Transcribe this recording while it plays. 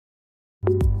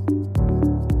Welcome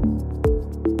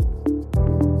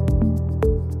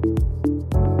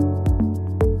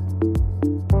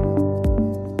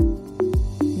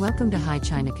to High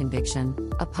China Conviction,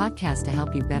 a podcast to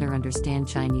help you better understand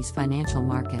Chinese financial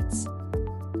markets.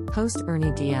 Host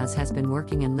Ernie Diaz has been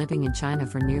working and living in China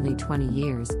for nearly 20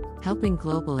 years, helping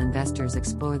global investors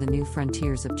explore the new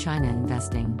frontiers of China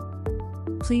investing.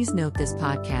 Please note this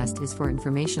podcast is for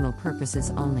informational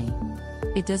purposes only.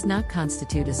 It does not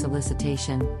constitute a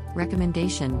solicitation,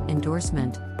 recommendation,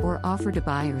 endorsement, or offer to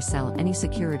buy or sell any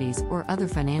securities or other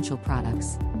financial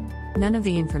products. None of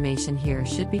the information here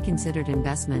should be considered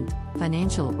investment,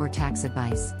 financial, or tax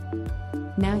advice.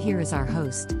 Now here is our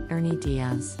host, Ernie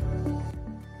Diaz.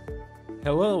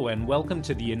 Hello and welcome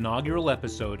to the inaugural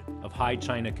episode of High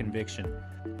China Conviction.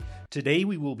 Today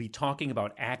we will be talking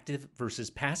about active versus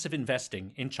passive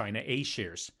investing in China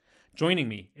A-shares. Joining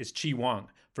me is Chi Wang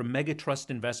from Megatrust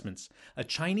Investments, a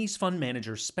Chinese fund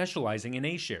manager specializing in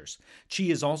A-shares. Chi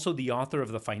is also the author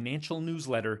of the financial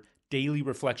newsletter Daily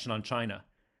Reflection on China.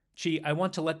 Chi, I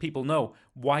want to let people know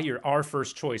why you're our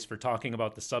first choice for talking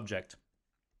about the subject.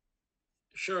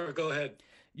 Sure, go ahead.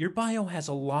 Your bio has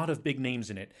a lot of big names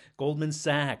in it. Goldman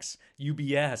Sachs,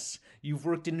 UBS, you've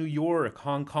worked in New York,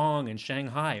 Hong Kong, and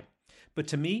Shanghai. But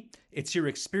to me, it's your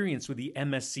experience with the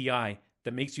MSCI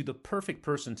that makes you the perfect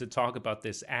person to talk about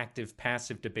this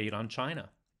active-passive debate on China.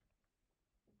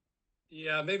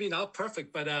 Yeah, maybe not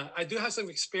perfect, but I do have some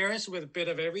experience with a bit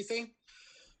of everything.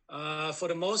 For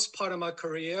the most part of my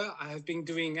career, I have been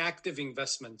doing active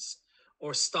investments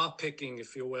or stock picking,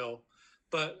 if you will.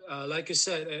 But like you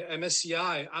said, at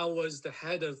MSCI, I was the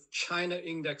head of China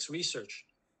Index Research.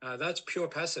 That's pure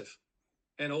passive.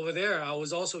 And over there, I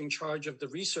was also in charge of the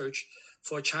research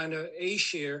for China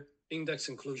A-share index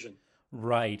inclusion.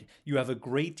 Right. You have a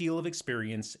great deal of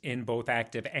experience in both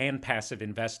active and passive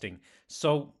investing.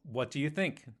 So what do you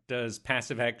think? Does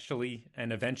passive actually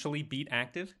and eventually beat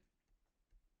active?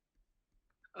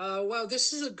 Well,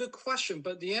 this is a good question,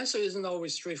 but the answer isn't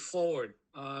always straightforward.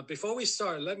 Before we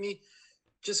start, let me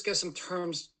just get some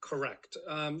terms correct.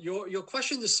 Your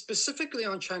question is specifically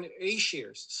on China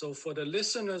A-shares. So for the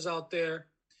listeners out there,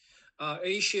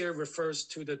 A-share refers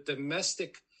to the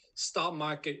domestic stock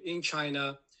market in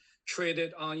China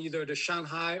traded on either the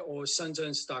Shanghai or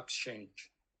Shenzhen Stock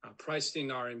Exchange, priced in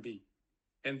RMB.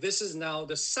 And this is now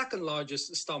the second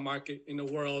largest stock market in the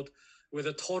world with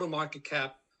a total market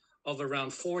cap of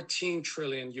around 14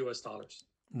 trillion US dollars.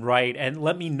 Right. And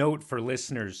let me note for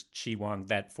listeners, Chi Wang,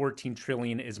 that 14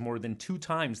 trillion is more than 2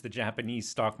 times the Japanese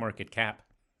stock market cap.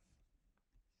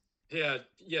 Yeah,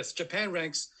 yes, Japan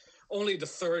ranks only the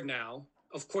third now.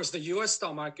 Of course, the US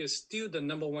stock market is still the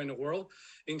number one in the world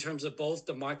in terms of both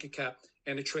the market cap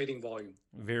and the trading volume.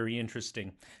 Very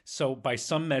interesting. So by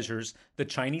some measures, the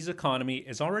Chinese economy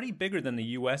is already bigger than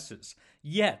the US's.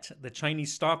 Yet, the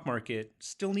Chinese stock market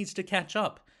still needs to catch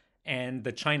up. And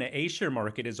the China A-share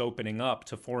market is opening up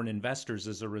to foreign investors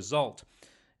as a result.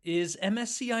 Is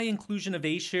MSCI inclusion of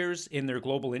A-shares in their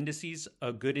global indices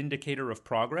a good indicator of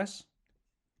progress?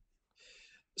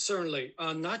 Certainly,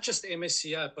 not just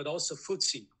MSCI, but also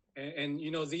FTSE. And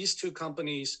you know, these two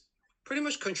companies pretty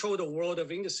much control the world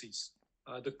of indices.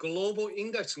 The global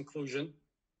index inclusion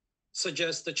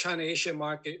suggests the China A-share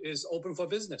market is open for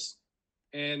business.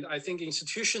 And I think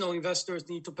institutional investors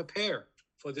need to prepare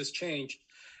for this change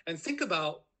and think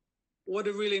about what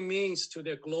it really means to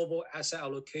their global asset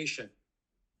allocation.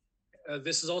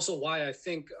 This is also why I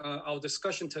think our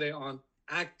discussion today on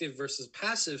active versus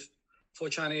passive for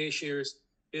China A-shares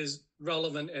is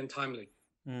relevant and timely.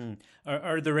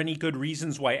 Are there any good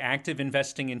reasons why active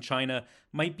investing in China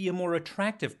might be a more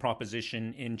attractive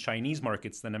proposition in Chinese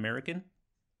markets than American?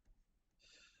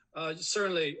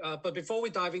 Certainly. But before we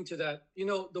dive into that, you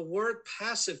know, the word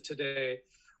passive today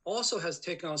also has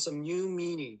taken on some new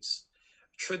meanings.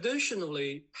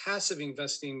 Traditionally, passive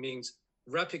investing means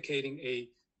replicating a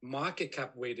market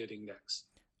cap weighted index.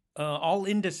 All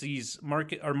indices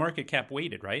are market cap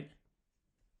weighted, right?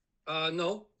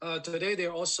 No. Today, there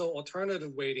are also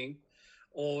alternative weighting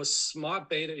or smart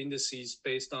beta indices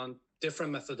based on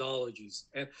different methodologies.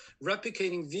 And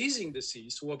replicating these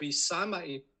indices will be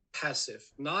semi-passive,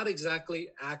 not exactly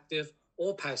active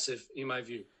or passive in my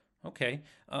view. Okay,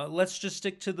 let's just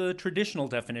stick to the traditional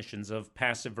definitions of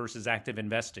passive versus active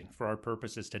investing for our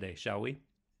purposes today, shall we?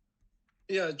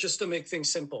 Yeah, just to make things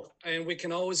simple. And we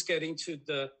can always get into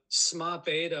the smart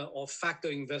beta or factor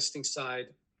investing side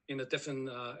in a different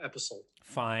episode.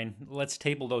 Fine, let's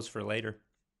table those for later.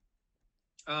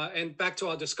 And back to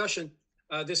our discussion,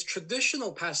 this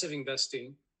traditional passive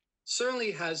investing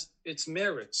certainly has its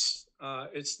merits.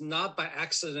 It's not by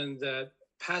accident that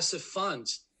passive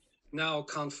funds now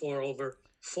account for over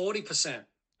 40%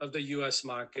 of the US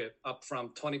market, up from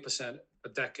 20% a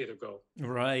decade ago.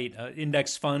 Right.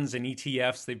 Index funds and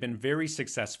ETFs, they've been very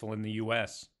successful in the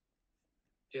US.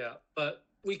 Yeah, but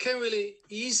we can really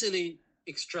easily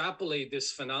extrapolate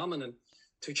this phenomenon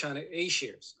to China A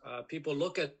shares. People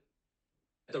look at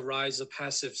the rise of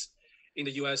passives in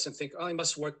the US and think, oh, it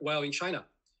must work well in China.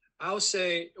 I'll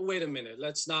say, wait a minute,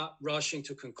 let's not rush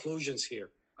into conclusions here.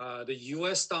 The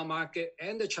US stock market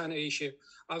and the China A share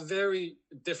are very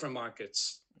different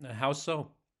markets. How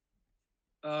so?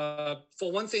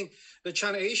 For one thing, the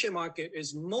China A share market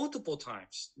is multiple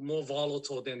times more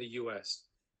volatile than the US.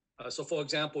 So for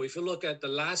example, if you look at the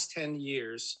last 10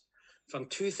 years, from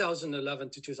 2011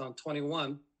 to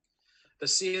 2021, the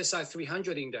CSI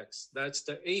 300 index, that's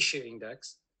the A share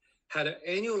index, had an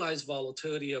annualized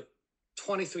volatility of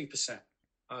 23%,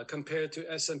 compared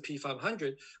to S&P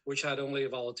 500, which had only a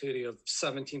volatility of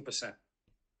 17%.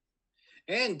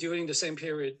 And during the same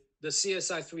period, the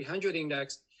CSI 300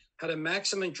 index had a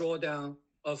maximum drawdown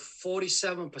of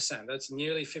 47%, that's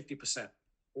nearly 50%,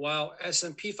 while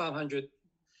S&P 500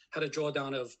 had a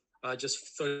drawdown of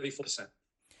just 34%.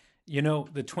 You know,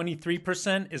 the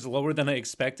 23% is lower than I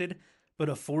expected, but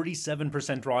a 47%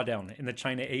 drawdown in the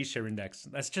China A-share index.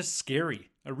 That's just scary.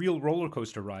 A real roller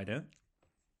coaster ride, eh?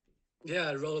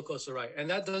 Yeah, roller coaster ride. And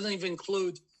that doesn't even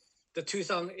include the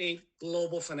 2008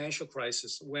 global financial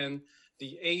crisis when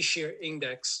the A-share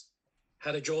index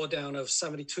had a drawdown of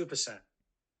 72%.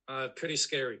 Pretty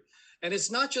scary. And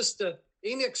it's not just the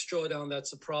index drawdown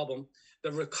that's a problem.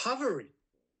 The recovery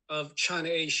of China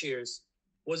A shares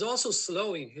was also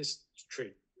slow in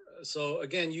history. So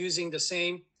again, using the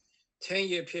same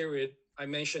 10-year period I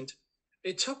mentioned,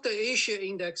 it took the A share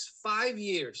index 5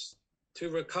 years to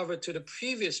recover to the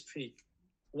previous peak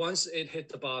once it hit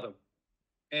the bottom.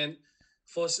 And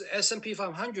for S&P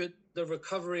 500, the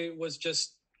recovery was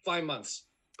just 5 months,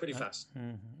 pretty fast.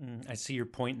 I see your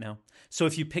point now. So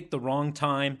if you picked the wrong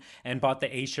time and bought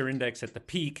the A-share index at the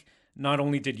peak, not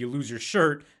only did you lose your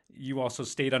shirt, you also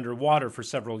stayed underwater for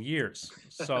several years.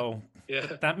 So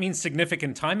yeah, that means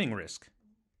significant timing risk.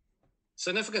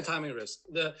 Significant timing risk.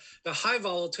 The high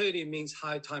volatility means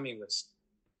high timing risk.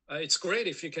 It's great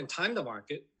if you can time the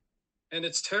market, and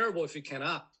it's terrible if you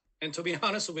cannot. And to be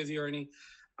honest with you, Ernie,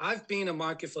 I've been in a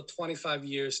market for 25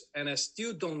 years, and I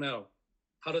still don't know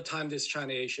how to time this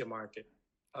China Asia market.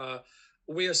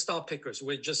 We are stock pickers.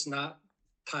 We're just not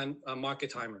market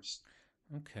timers.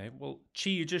 Okay. Well,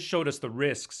 Chi, you just showed us the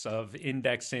risks of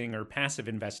indexing or passive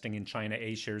investing in China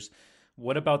A shares.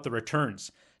 What about the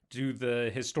returns? Do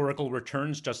the historical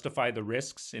returns justify the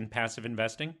risks in passive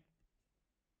investing?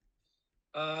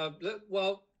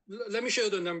 Well, let me show you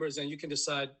the numbers and you can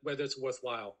decide whether it's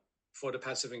worthwhile for the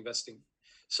passive investing.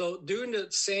 So during the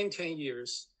same 10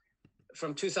 years,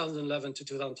 from 2011 to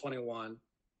 2021,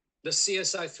 the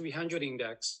CSI 300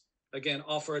 index, again,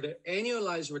 offered an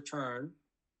annualized return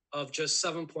of just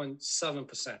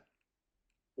 7.7%,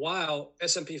 while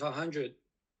S&P 500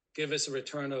 gave us a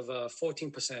return of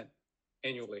 14%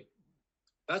 annually.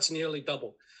 That's nearly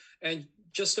double. And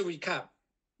just to recap,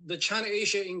 the China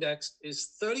Asia index is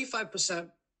 35%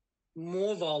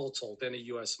 more volatile than the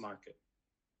US market,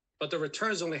 but the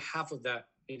return is only half of that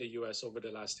in the US over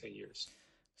the last 10 years.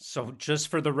 So just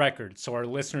for the record, so our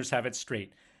listeners have it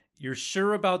straight, you're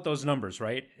sure about those numbers,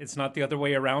 right? It's not the other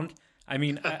way around? I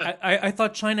mean, I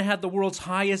thought China had the world's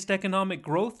highest economic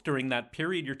growth during that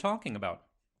period you're talking about.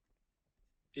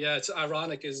 Yeah, it's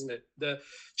ironic, isn't it?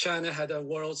 China had the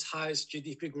world's highest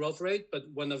GDP growth rate, but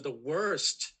one of the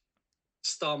worst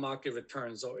stock market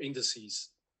returns or indices.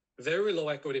 Very low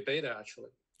equity beta, actually.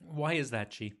 Why is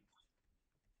that, Chi?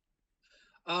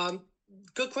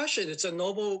 Good question. It's a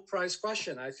Nobel Prize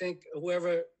question. I think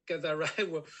whoever get that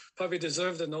right will probably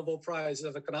deserve the Nobel Prize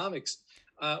of economics.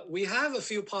 We have a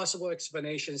few possible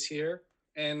explanations here,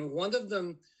 and one of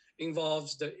them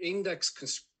involves the index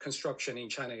construction in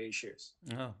China A shares.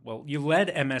 Oh, well, you led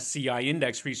MSCI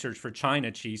index research for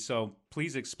China, Chi, so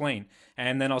please explain.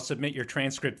 And then I'll submit your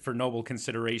transcript for Nobel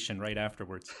consideration right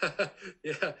afterwards.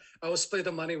 Yeah, I will split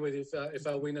the money with you if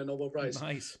I win a Nobel Prize.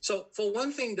 Nice. So for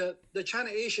one thing, the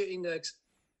China Asia index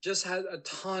just had a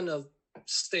ton of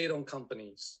state-owned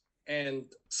companies and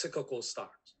cyclical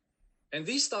stocks. And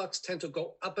these stocks tend to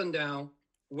go up and down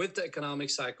with the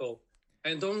economic cycle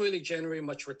and don't really generate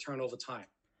much return over time.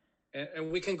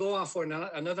 And we can go on for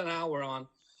another hour on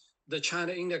the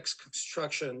China index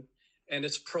construction and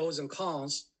its pros and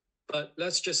cons, but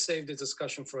let's just save the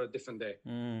discussion for a different day.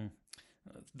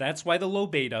 That's why the low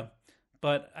beta.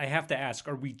 But I have to ask,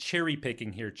 are we cherry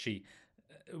picking here, Chi?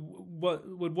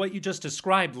 what you just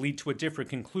described lead to a different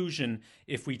conclusion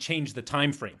if we change the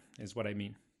time frame, is what I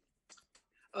mean.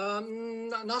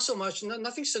 Not so much.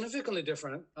 Nothing significantly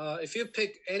different. If you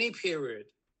pick any period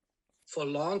for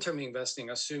long-term investing,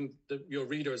 assume that your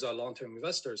readers are long-term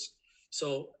investors.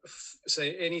 So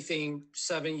say anything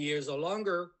 7 years or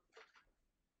longer,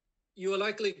 you will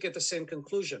likely get the same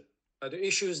conclusion. The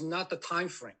issue is not the time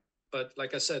frame, but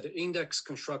like I said, the index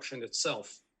construction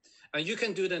itself. And you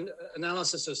can do the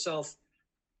analysis yourself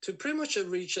to pretty much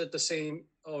reach at the same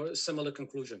or similar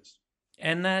conclusions.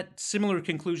 And that similar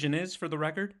conclusion is, for the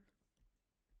record?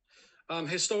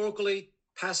 Historically,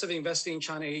 passive investing in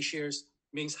China A shares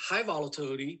means high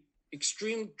volatility,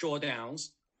 extreme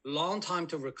drawdowns, long time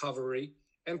to recovery,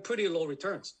 and pretty low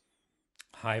returns.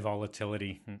 High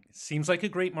volatility. Seems like a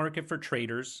great market for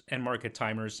traders and market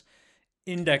timers.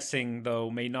 Indexing, though,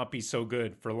 may not be so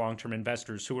good for long-term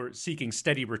investors who are seeking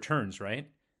steady returns, right?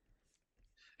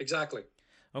 Exactly.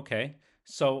 Okay.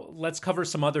 So let's cover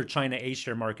some other China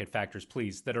A-share market factors,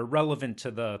 please, that are relevant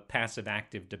to the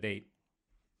passive-active debate.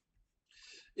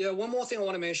 Yeah, one more thing I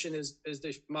want to mention is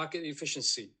the market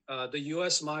efficiency. The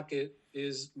U.S. market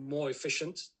is more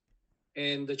efficient,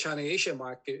 and the China A-share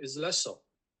market is less so.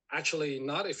 Actually,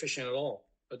 not efficient at all.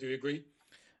 Do you agree?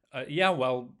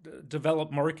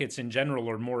 Developed markets in general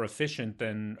are more efficient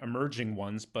than emerging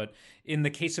ones, but in the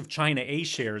case of China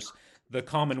A-shares, the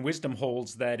common wisdom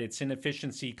holds that its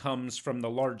inefficiency comes from the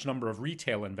large number of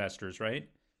retail investors, right?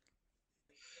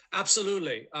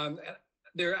 Absolutely.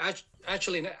 There are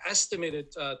actually an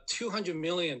estimated 200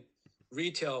 million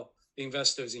retail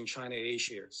investors in China A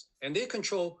shares, and they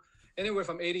control anywhere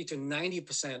from 80 to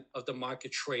 90% of the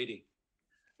market trading.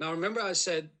 Now, remember I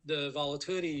said the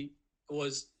volatility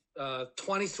was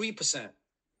 23%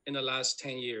 in the last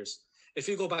 10 years. If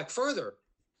you go back further,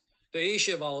 the A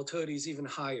share volatility is even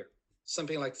higher,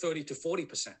 something like 30 to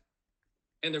 40%.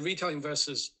 And the retail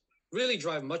investors really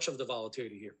drive much of the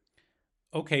volatility here.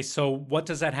 Okay, so what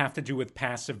does that have to do with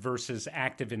passive versus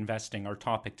active investing, our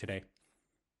topic today?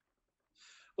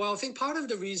 Well, I think part of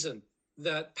the reason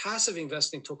that passive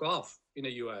investing took off in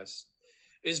the US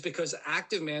is because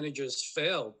active managers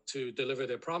failed to deliver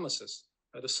their promises.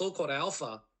 The so-called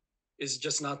alpha is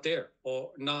just not there or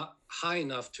not high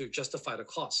enough to justify the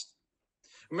cost.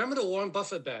 Remember the Warren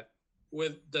Buffett bet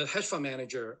with the hedge fund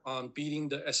manager on beating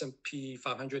the S&P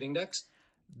 500 index?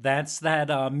 That's that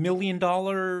 $1 million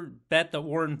bet that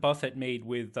Warren Buffett made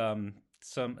with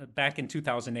some back in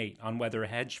 2008 on whether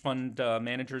hedge fund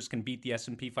managers can beat the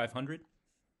S&P 500?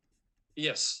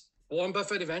 Yes. Warren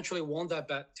Buffett eventually won that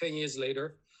bet 10 years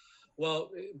later.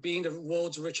 Well, being the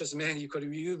world's richest man, you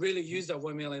really use that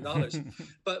 $1 million.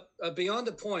 But beyond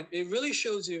the point, it really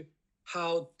shows you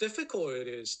how difficult it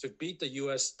is to beat the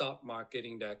U.S. stock market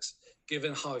index,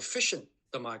 given how efficient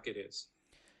the market is.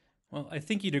 Well, I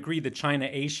think you'd agree the China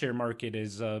A-share market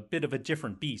is a bit of a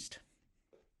different beast.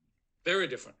 Very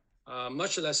different,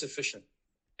 much less efficient.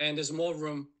 And there's more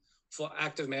room for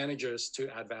active managers to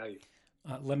add value.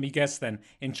 Let me guess then.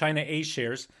 In China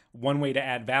A-shares, one way to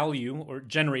add value or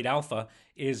generate alpha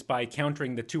is by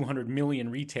countering the 200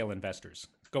 million retail investors,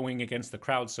 going against the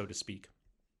crowd, so to speak.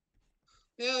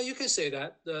 Yeah, you can say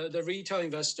that. The retail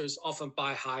investors often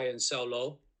buy high and sell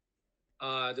low,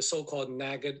 the so-called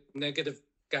negative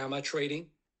gamma trading.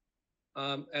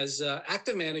 As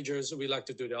active managers, we like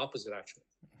to do the opposite, actually.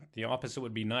 The opposite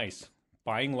would be nice.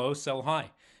 Buying low, sell high.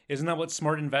 Isn't that what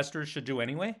smart investors should do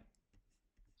anyway?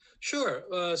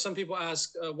 Sure. Some people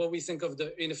ask what we think of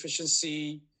the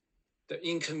inefficiency, the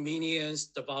inconvenience,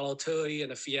 the volatility, and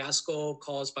the fiasco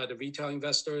caused by the retail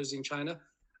investors in China.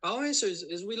 Our answer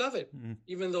is we love it. Mm-hmm.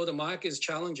 Even though the market is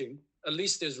challenging, at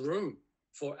least there's room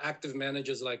for active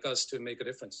managers like us to make a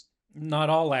difference. Not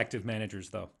all active managers,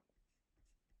 though.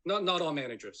 Not all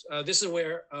managers. This is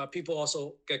where people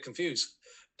also get confused.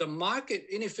 The market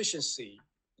inefficiency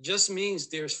just means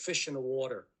there's fish in the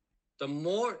water. The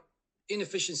more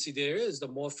inefficiency there is, the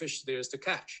more fish there is to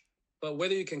catch. But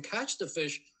whether you can catch the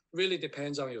fish really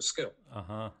depends on your skill.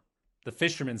 The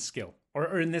fisherman's skill,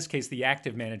 or in this case, the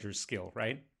active manager's skill,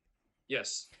 right?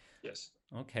 Yes.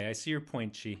 Okay, I see your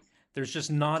point, Chi. There's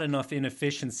just not enough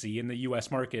inefficiency in the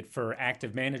U.S. market for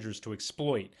active managers to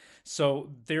exploit.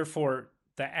 So therefore,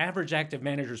 the average active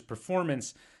manager's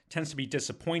performance tends to be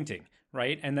disappointing,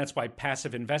 right? And that's why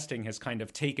passive investing has kind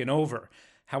of taken over.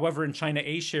 However, in China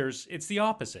A-shares, it's the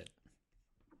opposite.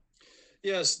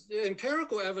 Yes, the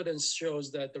empirical evidence shows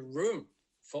that the room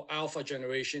for alpha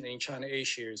generation in China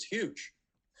A-share is huge.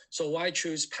 So why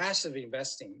choose passive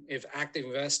investing if active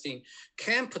investing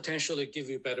can potentially give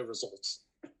you better results?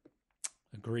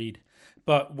 Agreed.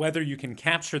 But whether you can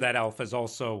capture that alpha is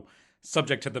also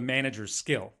subject to the manager's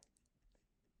skill.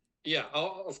 Yeah,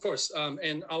 of course.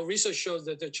 And our research shows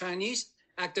that the Chinese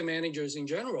active managers in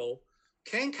general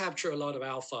can capture a lot of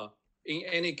alpha in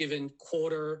any given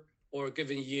quarter or a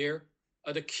given year.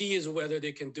 The key is whether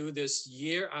they can do this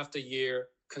year after year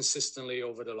consistently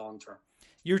over the long term.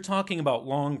 You're talking about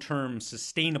long-term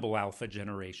sustainable alpha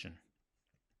generation.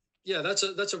 Yeah,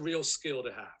 that's a real skill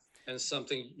to have and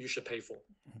something you should pay for.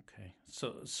 Okay.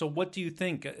 So what do you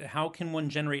think? How can one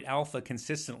generate alpha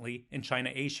consistently in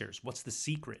China A shares? What's the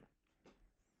secret?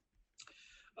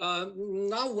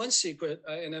 Not one secret,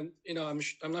 and I'm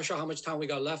not sure how much time we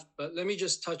got left, but let me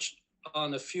just touch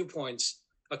on a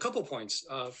couple points.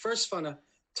 First, from a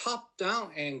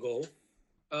top-down angle,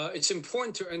 it's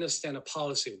important to understand the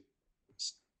policy,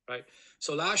 right?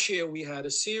 So last year we had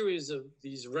a series of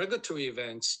these regulatory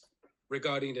events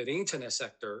regarding the internet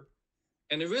sector,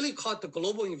 and it really caught the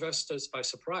global investors by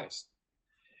surprise.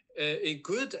 A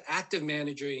good active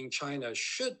manager in China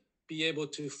should be able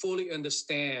to fully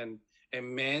understand and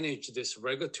manage this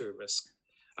regulatory risk.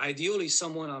 Ideally,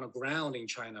 someone on the ground in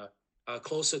China,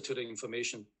 closer to the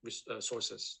information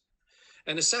sources.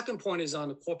 And the second point is on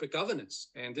the corporate governance.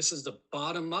 And this is the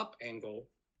bottom-up angle.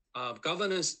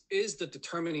 Governance is the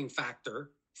determining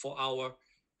factor for our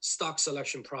stock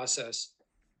selection process,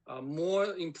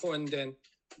 more important than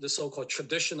the so-called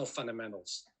traditional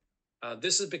fundamentals.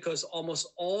 This is because almost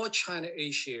all China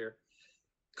A-share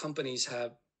companies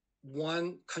have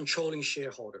one controlling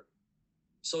shareholder.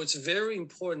 So it's very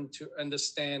important to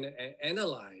understand and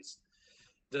analyze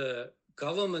the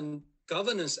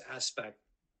governance aspect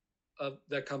of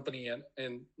the company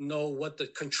and know what the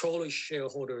controlling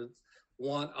shareholders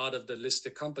want out of the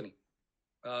listed company.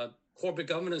 Corporate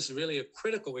governance is really a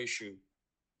critical issue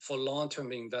for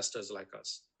long-term investors like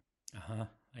us.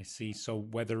 I see. So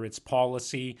whether it's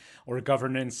policy or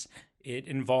governance, it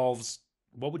involves,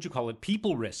 what would you call it,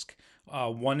 people risk.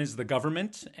 One is the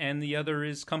government and the other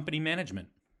is company management.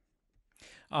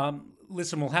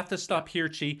 Listen, we'll have to stop here,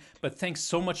 Qi, but thanks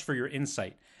so much for your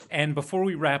insight. And before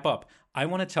we wrap up, I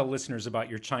want to tell listeners about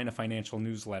your China financial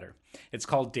newsletter. It's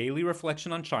called Daily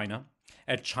Reflection on China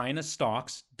at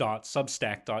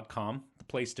chinastocks.substack.com, the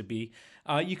place to be.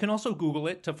 You can also Google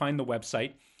it to find the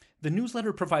website. The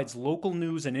newsletter provides local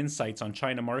news and insights on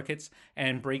China markets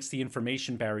and breaks the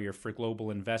information barrier for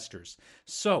global investors.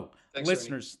 So, Thanks,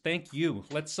 listeners, Ernie. thank you.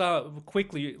 Let's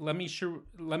quickly, let me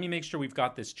make sure we've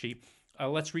got this, Qi.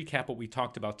 Let's recap what we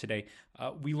talked about today.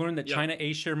 We learned that China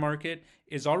A-share market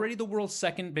is already the world's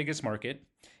second biggest market.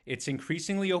 It's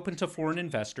increasingly open to foreign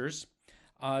investors.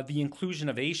 The inclusion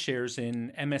of A-shares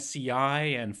in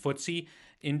MSCI and FTSE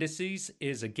indices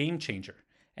is a game changer.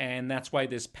 And that's why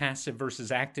this passive versus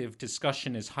active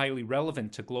discussion is highly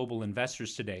relevant to global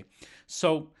investors today.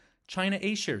 So China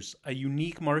A-shares, a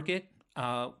unique market.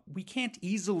 We can't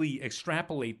easily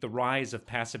extrapolate the rise of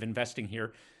passive investing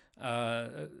here.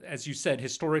 As you said,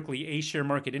 historically, A-share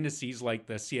market indices like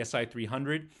the CSI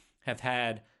 300 have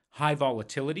had high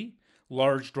volatility,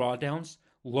 large drawdowns,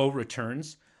 low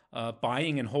returns.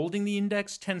 Buying and holding the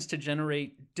index tends to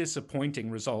generate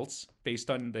disappointing results based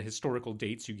on the historical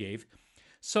dates you gave.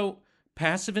 So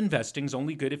passive investing is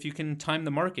only good if you can time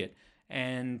the market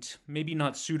and maybe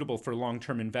not suitable for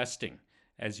long-term investing,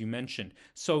 as you mentioned.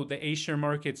 So the A-share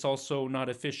market's also not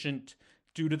efficient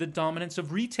due to the dominance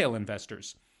of retail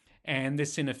investors. And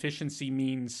this inefficiency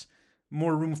means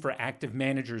more room for active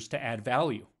managers to add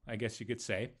value, I guess you could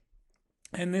say.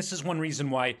 And this is one reason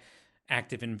why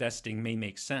active investing may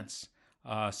make sense.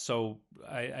 So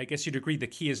I guess you'd agree the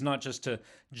key is not just to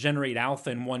generate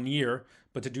alpha in 1 year,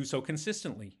 but to do so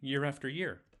consistently, year after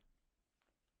year.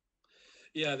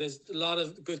 Yeah, there's a lot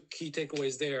of good key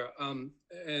takeaways there.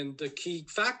 And the key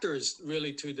factors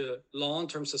really to the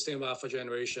long-term sustainable alpha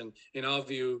generation, in our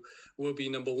view, will be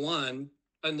number one,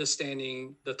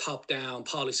 understanding the top-down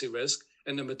policy risk,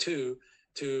 and number two,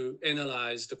 to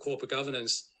analyze the corporate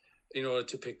governance in order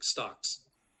to pick stocks.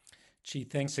 Qi,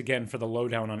 thanks again for the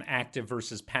lowdown on active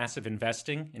versus passive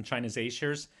investing in China's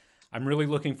A-shares. I'm really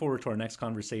looking forward to our next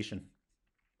conversation.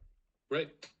 Great.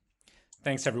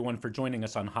 Thanks, everyone, for joining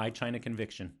us on High China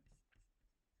Conviction.